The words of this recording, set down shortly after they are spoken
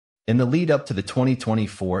In the lead-up to the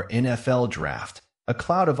 2024 NFL Draft, a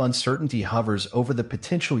cloud of uncertainty hovers over the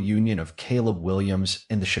potential union of Caleb Williams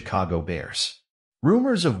and the Chicago Bears.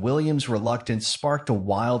 Rumors of Williams' reluctance sparked a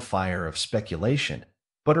wildfire of speculation,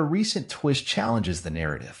 but a recent twist challenges the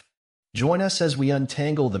narrative. Join us as we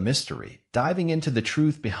untangle the mystery, diving into the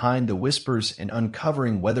truth behind the whispers and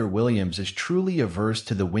uncovering whether Williams is truly averse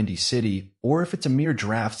to the Windy City or if it's a mere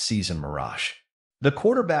draft season mirage. The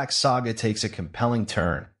quarterback saga takes a compelling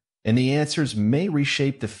turn, and the answers may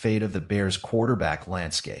reshape the fate of the Bears' quarterback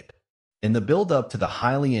landscape. In the build-up to the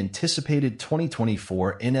highly anticipated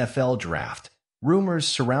 2024 NFL Draft, rumors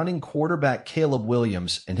surrounding quarterback Caleb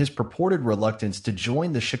Williams and his purported reluctance to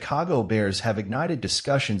join the Chicago Bears have ignited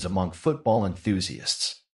discussions among football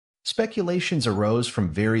enthusiasts. Speculations arose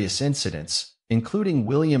from various incidents, including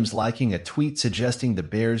Williams liking a tweet suggesting the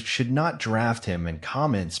Bears should not draft him and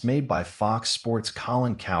comments made by Fox Sports'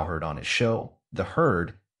 Colin Cowherd on his show, The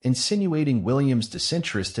Herd, insinuating Williams'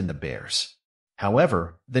 disinterest in the Bears.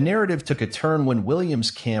 However, the narrative took a turn when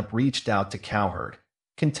Williams' camp reached out to Cowherd,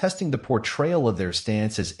 contesting the portrayal of their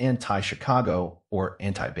stance as anti-Chicago or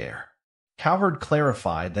anti-Bear. Cowherd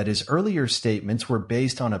clarified that his earlier statements were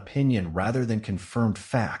based on opinion rather than confirmed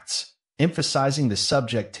facts, emphasizing the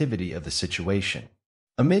subjectivity of the situation.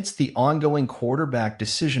 Amidst the ongoing quarterback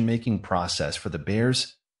decision-making process for the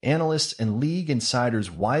Bears, analysts and league insiders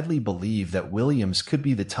widely believe that Williams could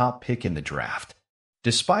be the top pick in the draft.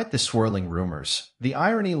 Despite the swirling rumors, the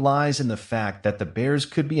irony lies in the fact that the Bears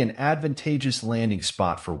could be an advantageous landing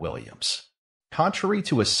spot for Williams. Contrary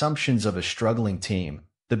to assumptions of a struggling team,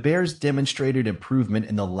 the Bears demonstrated improvement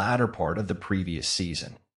in the latter part of the previous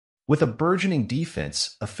season. With a burgeoning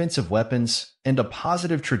defense, offensive weapons, and a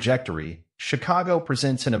positive trajectory, Chicago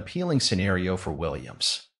presents an appealing scenario for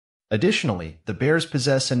Williams. Additionally, the Bears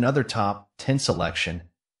possess another top 10 selection,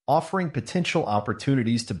 offering potential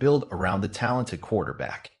opportunities to build around the talented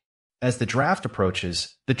quarterback. As the draft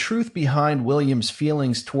approaches, the truth behind Williams'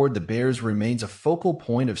 feelings toward the Bears remains a focal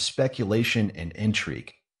point of speculation and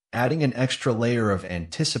intrigue, adding an extra layer of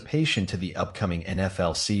anticipation to the upcoming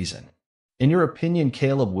NFL season. In your opinion,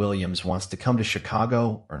 Caleb Williams wants to come to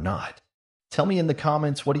Chicago or not? Tell me in the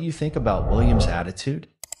comments, what do you think about Williams' attitude?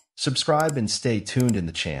 Subscribe and stay tuned in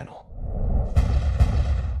the channel.